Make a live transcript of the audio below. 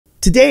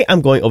Today I'm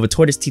going over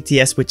Tortoise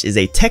TTS, which is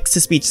a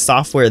text-to-speech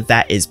software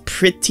that is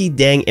pretty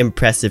dang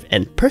impressive,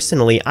 and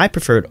personally I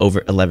prefer it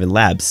over 11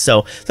 Labs.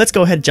 So let's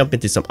go ahead and jump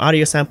into some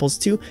audio samples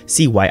to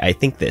see why I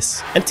think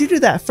this. And to do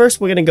that, first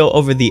we're going to go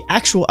over the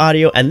actual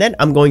audio, and then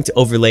I'm going to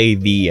overlay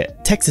the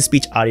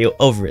text-to-speech audio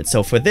over it.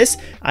 So for this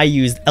I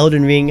used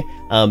Elden Ring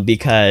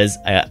because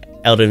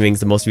Elden Ring is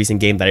the most recent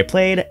game that I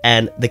played,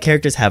 and the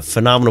characters have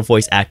phenomenal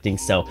voice acting,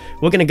 so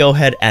we're going to go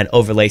ahead and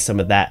overlay some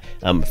of that.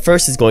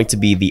 First is going to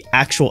be the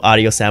actual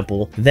audio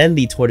sample, then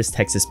the Tortoise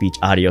text-to-speech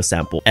audio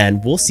sample,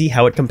 and we'll see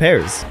how it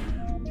compares.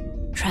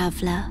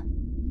 Traveler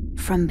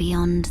from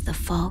beyond the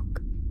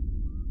fog,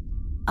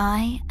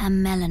 I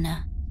am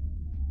Melina.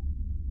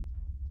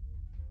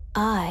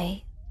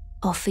 I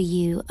offer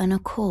you an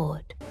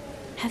accord.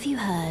 Have you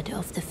heard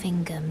of the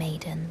Finger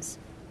Maidens?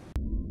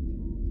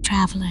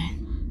 Traveler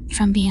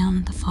from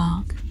beyond the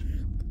fog,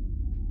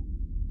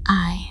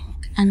 I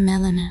am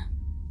Melina.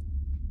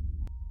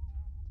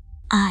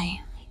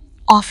 I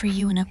offer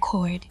you an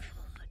accord.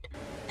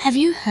 Have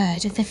you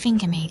heard of the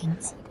Finger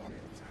Maidens?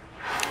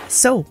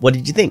 So, what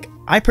did you think?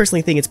 I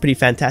personally think it's pretty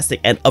fantastic,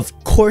 and of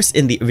course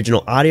in the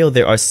original audio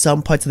there are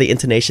some parts of the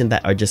intonation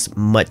that are just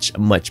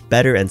much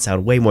better and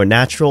sound way more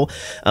natural.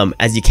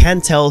 As you can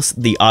tell,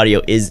 the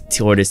audio is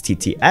Tortoise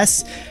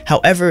TTS,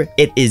 however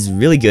it is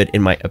really good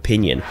in my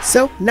opinion.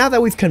 So now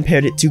that we've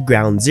compared it to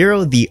Ground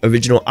Zero, the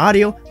original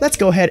audio, let's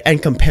go ahead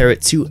and compare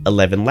it to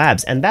 11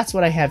 Labs, and that's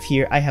what I have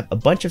here. I have a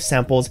bunch of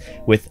samples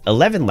with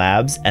 11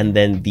 Labs and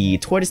then the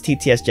Tortoise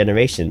TTS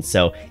generation.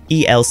 So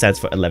EL stands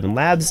for 11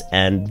 Labs,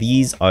 and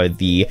these are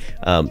the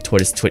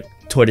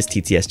Tortoise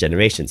TTS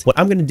generations. What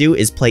I'm going to do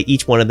is play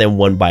each one of them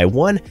one by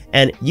one,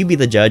 and you be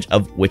the judge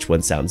of which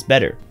one sounds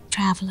better.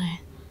 Traveler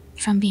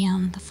from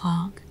beyond the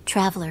fog.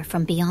 Traveler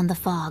from beyond the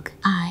fog.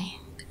 I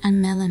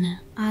am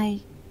Melina.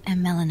 I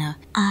am Melina.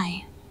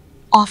 I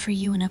offer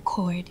you an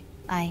accord.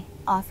 I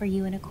offer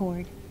you an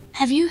accord.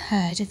 Have you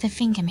heard of the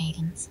Finger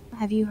Maidens?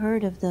 Have you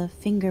heard of the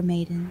Finger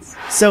Maidens?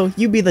 So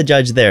you be the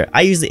judge there.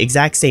 I use the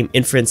exact same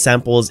inference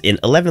samples in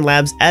 11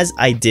 Labs as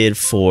I did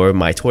for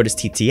my Tortoise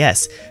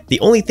TTS. The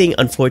only thing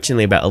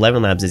unfortunately about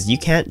 11 Labs is you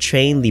can't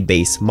train the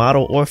base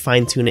model or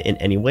fine tune it in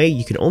any way.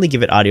 You can only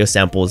give it audio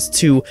samples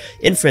to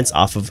inference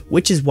off of,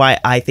 which is why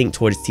I think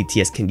Tortoise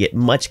TTS can get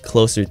much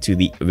closer to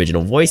the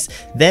original voice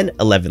than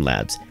 11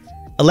 Labs.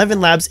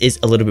 11 Labs is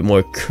a little bit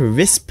more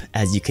crisp,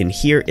 as you can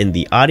hear in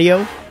the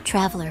audio.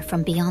 Traveler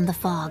from beyond the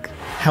fog.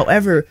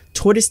 However,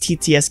 Tortoise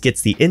TTS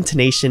gets the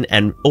intonation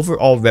and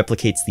overall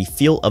replicates the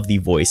feel of the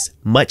voice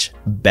much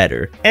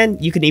better.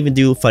 And you can even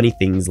do funny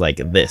things like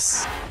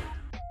this.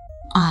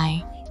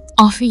 I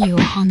offer you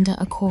a Honda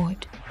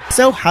Accord.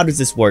 So how does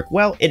this work?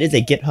 Well, it is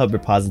a GitHub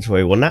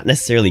repository. Well, not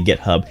necessarily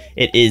GitHub.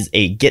 It is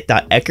a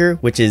git.ecker,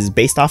 which is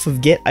based off of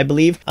Git, I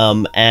believe.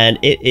 And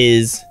it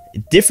is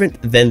different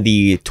than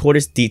the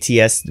Tortoise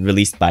DTS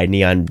released by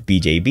Neon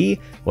BJB,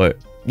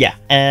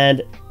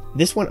 and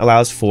this one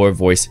allows for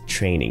voice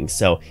training.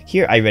 So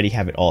here I already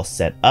have it all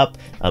set up.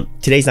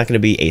 Today's not going to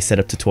be a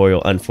setup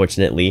tutorial,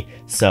 unfortunately,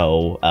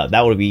 so that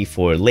will be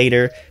for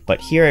later,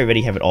 but here I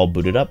already have it all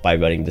booted up by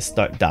running the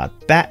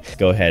start.bat.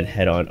 Go ahead,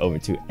 head on over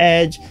to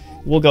Edge.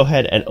 We'll go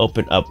ahead and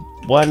open up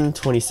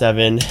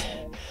 127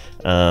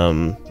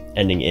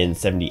 ending in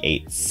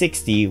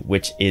 7860,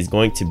 which is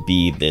going to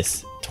be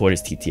this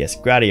Tortoise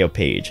TTS Gradio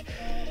page.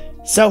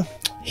 So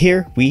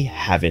here we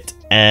have it,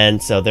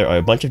 and so there are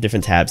a bunch of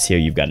different tabs here.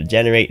 You've got to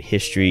generate,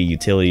 history,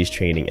 utilities,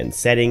 training, and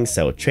settings.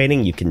 So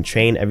training, you can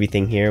train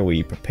everything here where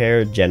you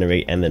prepare,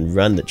 generate, and then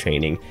run the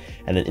training.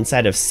 And then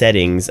inside of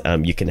settings,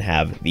 you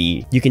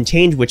can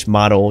change which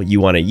model you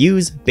want to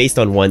use based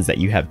on ones that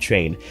you have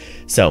trained.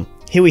 So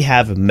here we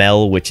have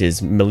Mel, which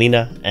is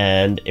Melina,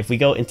 and if we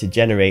go into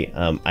generate,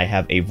 I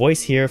have a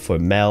voice here for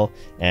Mel,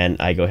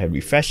 and I go ahead and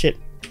refresh it.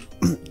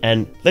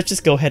 And let's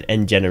just go ahead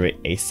and generate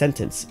a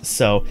sentence.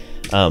 So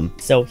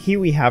here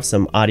we have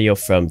some audio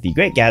from The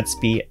Great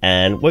Gatsby,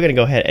 and we're gonna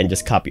go ahead and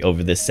just copy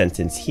over this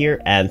sentence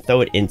here and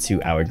throw it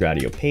into our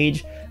Gradio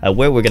page,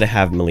 where we're gonna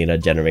have Melina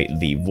generate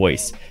the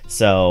voice.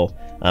 So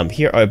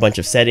here are a bunch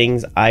of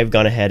settings. I've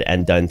gone ahead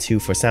and done 2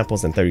 for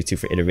samples and 32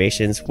 for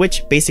iterations,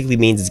 which basically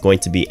means it's going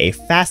to be a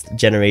fast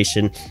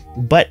generation,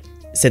 but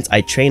since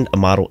I trained a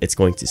model, it's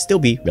going to still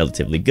be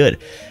relatively good.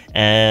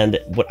 And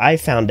what I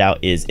found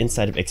out is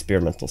inside of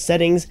experimental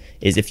settings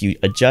is if you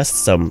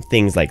adjust some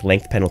things like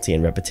length penalty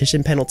and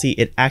repetition penalty,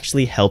 it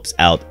actually helps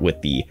out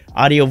with the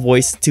audio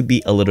voice to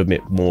be a little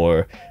bit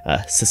more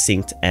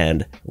succinct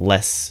and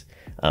less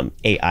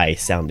AI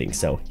sounding.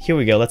 So here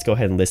we go. Let's go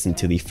ahead and listen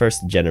to the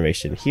first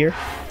generation here.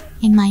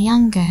 In my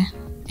younger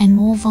and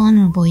more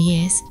vulnerable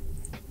years,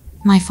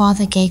 my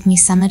father gave me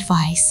some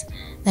advice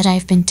that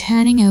I've been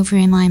turning over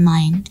in my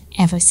mind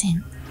ever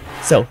since.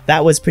 So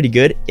that was pretty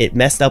good. It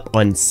messed up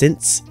on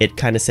since. It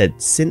kind of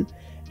said sin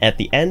at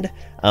the end.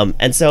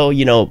 And so,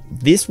 you know,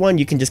 this one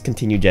you can just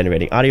continue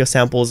generating audio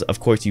samples. Of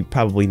course, you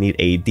probably need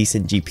a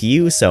decent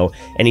GPU, so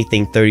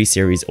anything 30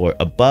 series or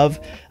above.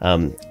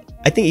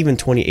 I think even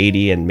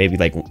 2080 and maybe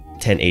like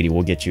 1080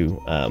 will get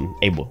you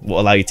will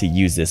allow you to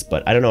use this,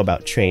 but I don't know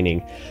about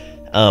training.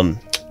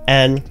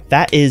 And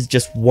that is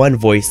just one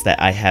voice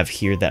that I have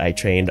here that I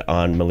trained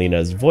on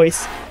Melina's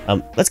voice.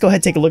 Let's go ahead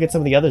and take a look at some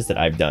of the others that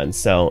I've done.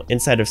 So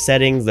inside of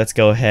settings, let's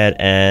go ahead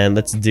and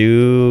let's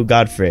do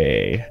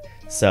Godfrey.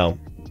 So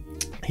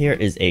here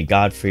is a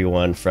Godfrey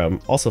one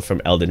also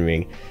from Elden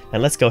Ring.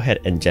 And let's go ahead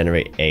and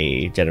generate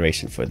a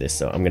generation for this.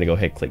 So I'm gonna go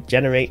ahead and click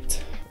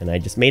generate. And I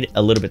just made it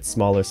a little bit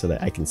smaller so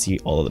that I can see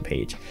all of the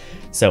page.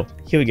 So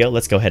here we go,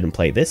 let's go ahead and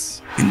play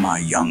this. In my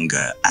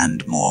younger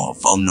and more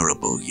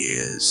vulnerable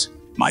years,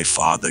 my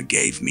father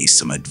gave me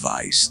some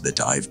advice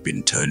that I've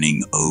been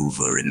turning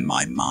over in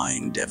my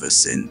mind ever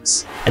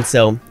since. And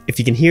so if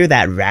you can hear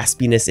that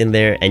raspiness in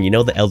there and you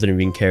know the Elden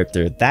Ring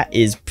character, that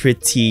is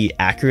pretty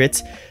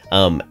accurate.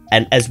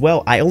 And as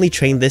well, I only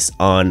trained this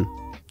on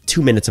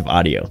 2 minutes of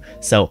audio.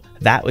 So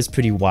that was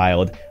pretty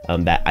wild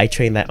that I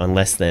trained that on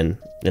less than,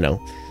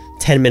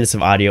 10 minutes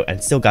of audio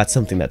and still got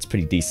something that's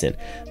pretty decent.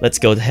 Let's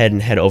go ahead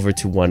and head over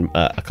to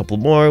a couple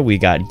more. We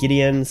got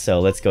Gideon, so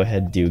let's go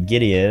ahead and do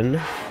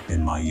Gideon.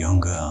 In my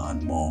younger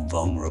and more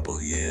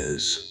vulnerable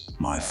years,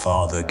 my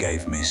father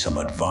gave me some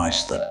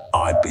advice that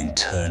I've been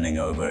turning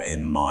over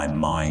in my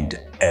mind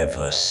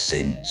ever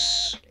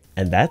since.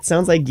 And that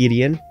sounds like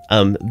Gideon.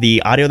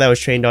 The audio that was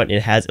trained on,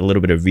 it has a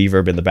little bit of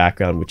reverb in the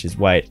background, which is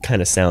why it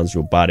kind of sounds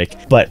robotic.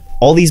 But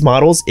all these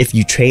models, if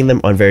you train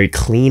them on very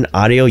clean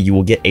audio, you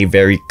will get a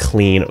very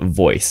clean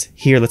voice.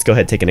 Here, let's go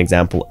ahead and take an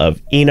example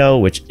of Eno,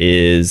 which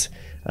is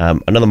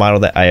another model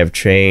that I have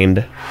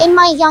trained. In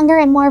my younger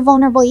and more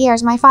vulnerable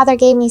years, my father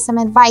gave me some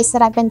advice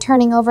that I've been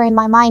turning over in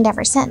my mind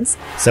ever since.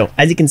 So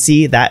as you can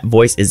see, that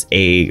voice is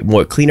a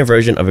more cleaner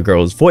version of a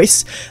girl's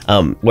voice,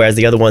 whereas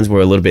the other ones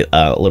were a little bit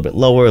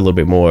lower, a little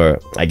bit more,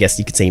 I guess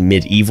you could say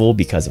medieval,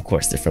 because of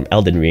course they're from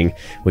Elden Ring,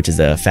 which is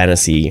a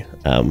fantasy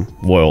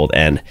world.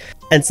 And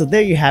so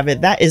there you have it.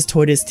 That is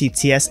Tortoise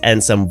TTS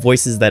and some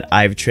voices that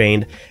I've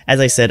trained. As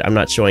I said, I'm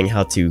not showing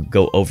how to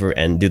go over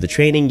and do the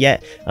training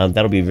yet.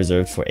 That'll be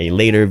reserved for a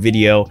later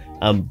video.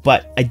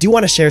 But I do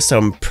want to share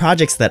some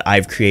projects that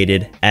I've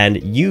created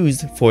and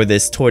used for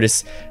this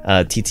Tortoise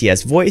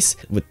TTS voice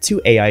with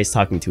 2 AIs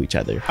talking to each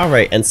other. All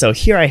right, and so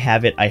here I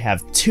have it. I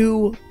have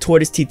 2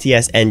 Tortoise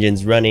TTS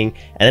engines running,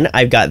 and then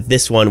I've got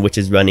this one, which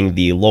is running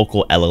the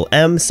local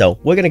LLM. So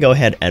we're going to go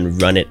ahead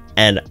and run it,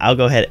 and I'll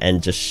go ahead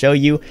and just show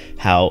you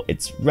how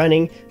it's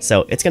running.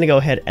 So it's going to go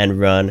ahead and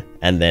run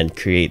and then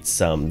create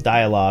some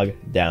dialogue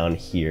down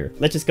here.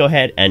 Let's just go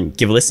ahead and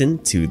give a listen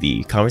to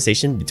the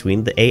conversation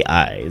between the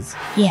AIs.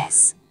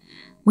 Yes,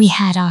 we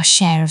had our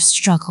share of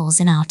struggles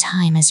in our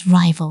time as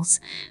rivals,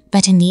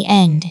 but in the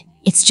end,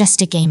 it's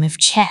just a game of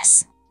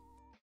chess.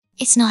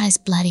 It's not as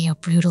bloody or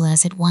brutal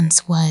as it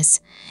once was,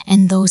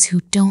 and those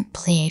who don't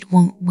play it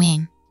won't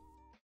win.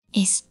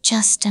 It's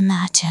just a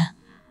matter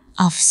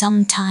of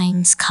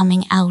sometimes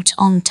coming out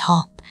on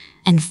top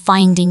and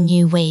finding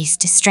new ways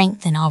to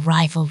strengthen our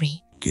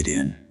rivalry.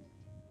 Gideon,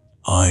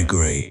 I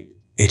agree.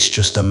 It's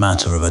just a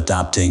matter of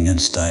adapting and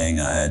staying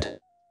ahead.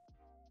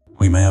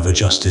 We may have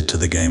adjusted to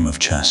the game of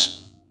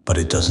chess, but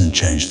it doesn't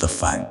change the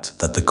fact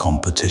that the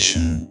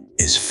competition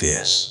is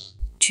fierce.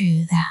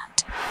 True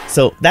that.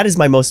 So that is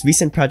my most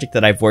recent project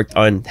that I've worked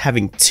on,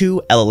 having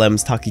 2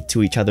 LLMs talking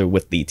to each other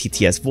with the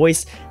TTS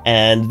voice,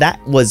 and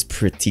that was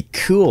pretty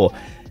cool.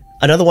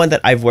 Another one that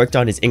I've worked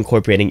on is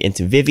incorporating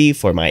into Vivi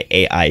for my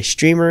AI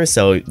streamer,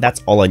 so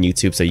that's all on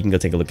YouTube, so you can go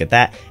take a look at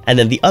that. And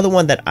then the other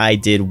one that I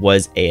did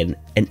was an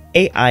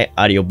AI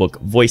audiobook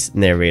voice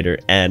narrator,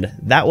 and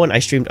that one I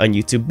streamed on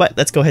YouTube, but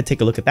let's go ahead and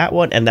take a look at that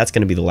one, and that's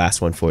going to be the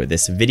last one for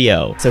this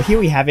video. So here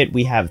we have it.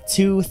 We have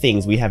 2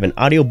 things. We have an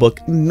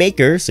audiobook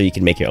maker, so you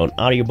can make your own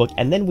audiobook,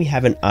 and then we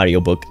have an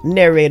audiobook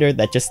narrator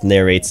that just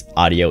narrates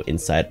audio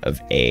inside of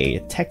a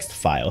text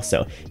file.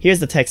 So here's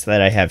the text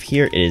that I have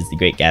here. It is The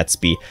Great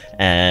Gatsby,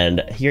 and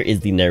here is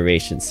the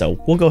narration.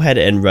 So we'll go ahead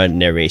and run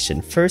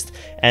narration first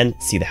and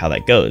see how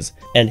that goes.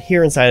 And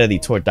here inside of the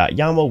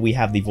tort.yaml, we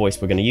have the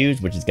voice we're going to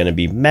use, which is going to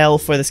be Mel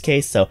for this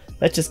case. So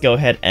let's just go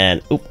ahead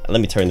and,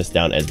 let me turn this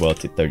down as well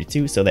to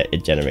 32 so that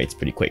it generates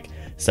pretty quick.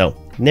 So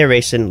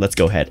narration, let's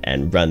go ahead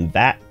and run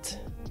that.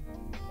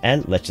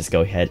 And let's just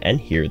go ahead and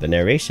hear the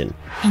narration.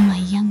 In my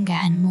younger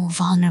and more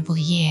vulnerable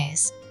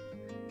years,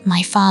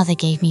 my father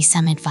gave me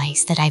some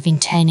advice that I've been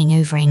turning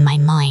over in my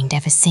mind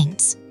ever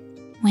since.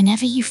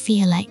 Whenever you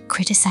feel like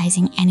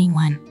criticizing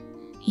anyone,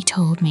 he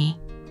told me,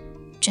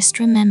 just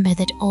remember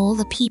that all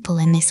the people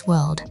in this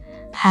world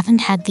haven't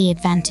had the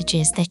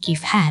advantages that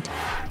you've had.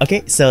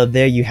 Okay, so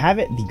there you have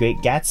it, The Great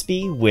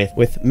Gatsby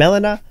with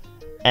Melina.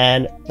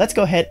 And let's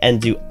go ahead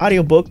and do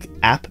audiobook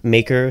app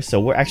maker. So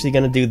we're actually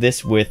going to do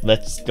this with,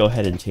 let's go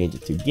ahead and change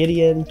it to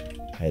Gideon.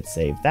 Go ahead,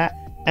 save that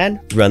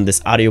and run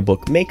this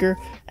audiobook maker.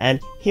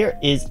 And here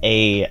is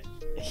a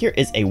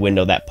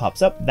window that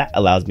pops up that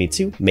allows me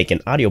to make an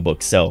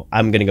audiobook. So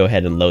I'm gonna go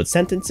ahead and load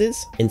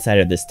sentences. Inside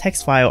of this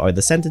text file are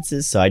the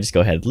sentences, so I just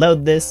go ahead and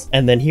load this,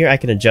 and then here I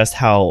can adjust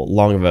how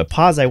long of a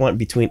pause I want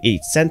between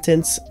each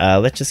sentence.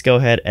 Let's just go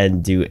ahead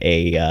and do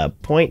a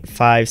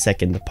 0.5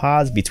 second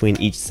pause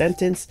between each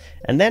sentence,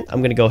 and then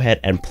I'm gonna go ahead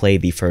and play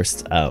the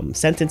first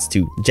sentence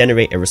to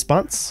generate a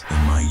response. In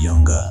my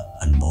younger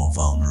and more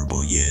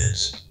vulnerable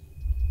years,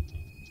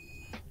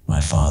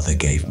 My father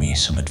gave me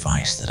some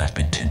advice that I've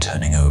been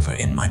turning over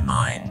in my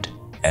mind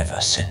ever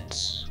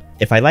since.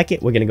 If I like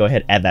it, we're going to go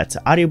ahead and add that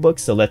to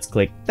audiobooks. So let's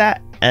click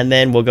that, and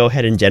then we'll go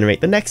ahead and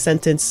generate the next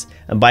sentence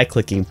by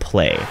clicking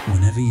play.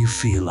 Whenever you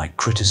feel like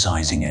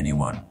criticizing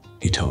anyone,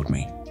 he told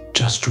me,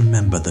 just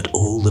remember that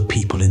all the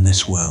people in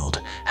this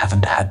world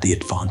haven't had the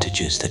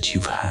advantages that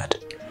you've had.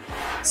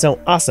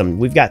 So awesome.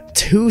 We've got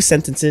 2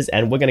 sentences,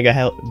 and we're going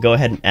to go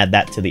ahead and add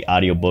that to the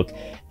audiobook.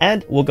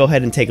 And we'll go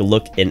ahead and take a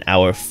look in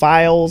our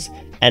files.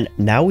 And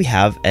now we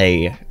have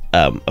a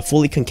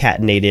fully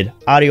concatenated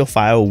audio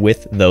file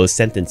with those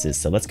sentences.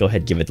 So let's go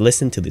ahead and give it a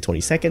listen to the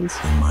 20 seconds.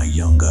 In my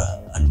younger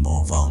and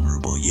more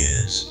vulnerable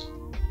years,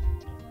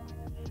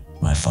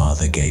 my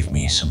father gave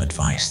me some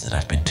advice that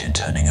I've been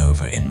turning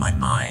over in my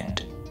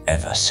mind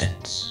ever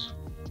since.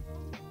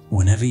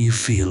 Whenever you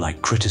feel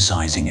like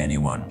criticizing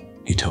anyone,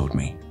 he told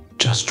me,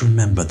 just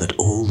remember that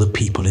all the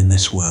people in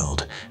this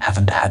world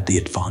haven't had the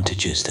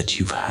advantages that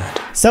you've had.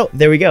 So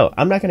there we go.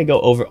 I'm not going to go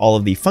over all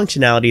of the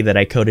functionality that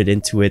I coded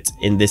into it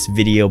in this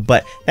video,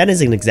 but that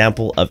is an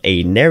example of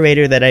a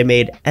narrator that I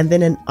made and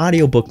then an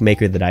audiobook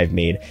maker that I've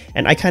made.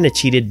 And I kind of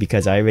cheated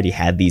because I already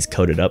had these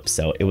coded up,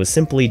 so it was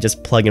simply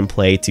just plug and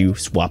play to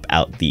swap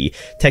out the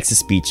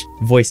text-to-speech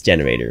voice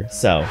generator.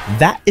 So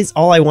that is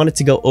all I wanted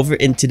to go over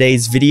in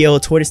today's video.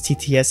 Tortoise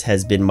TTS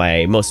has been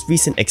my most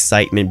recent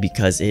excitement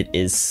because it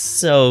is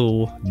so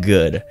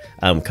good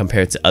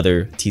compared to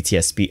other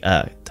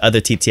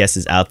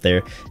TTSs out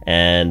there,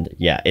 and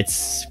yeah,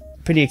 it's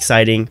pretty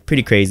exciting,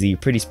 pretty crazy,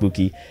 pretty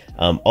spooky,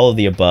 all of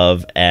the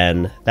above.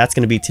 And that's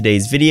going to be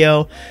today's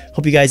video.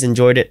 Hope you guys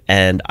enjoyed it,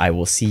 and I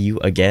will see you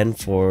again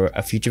for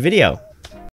a future video.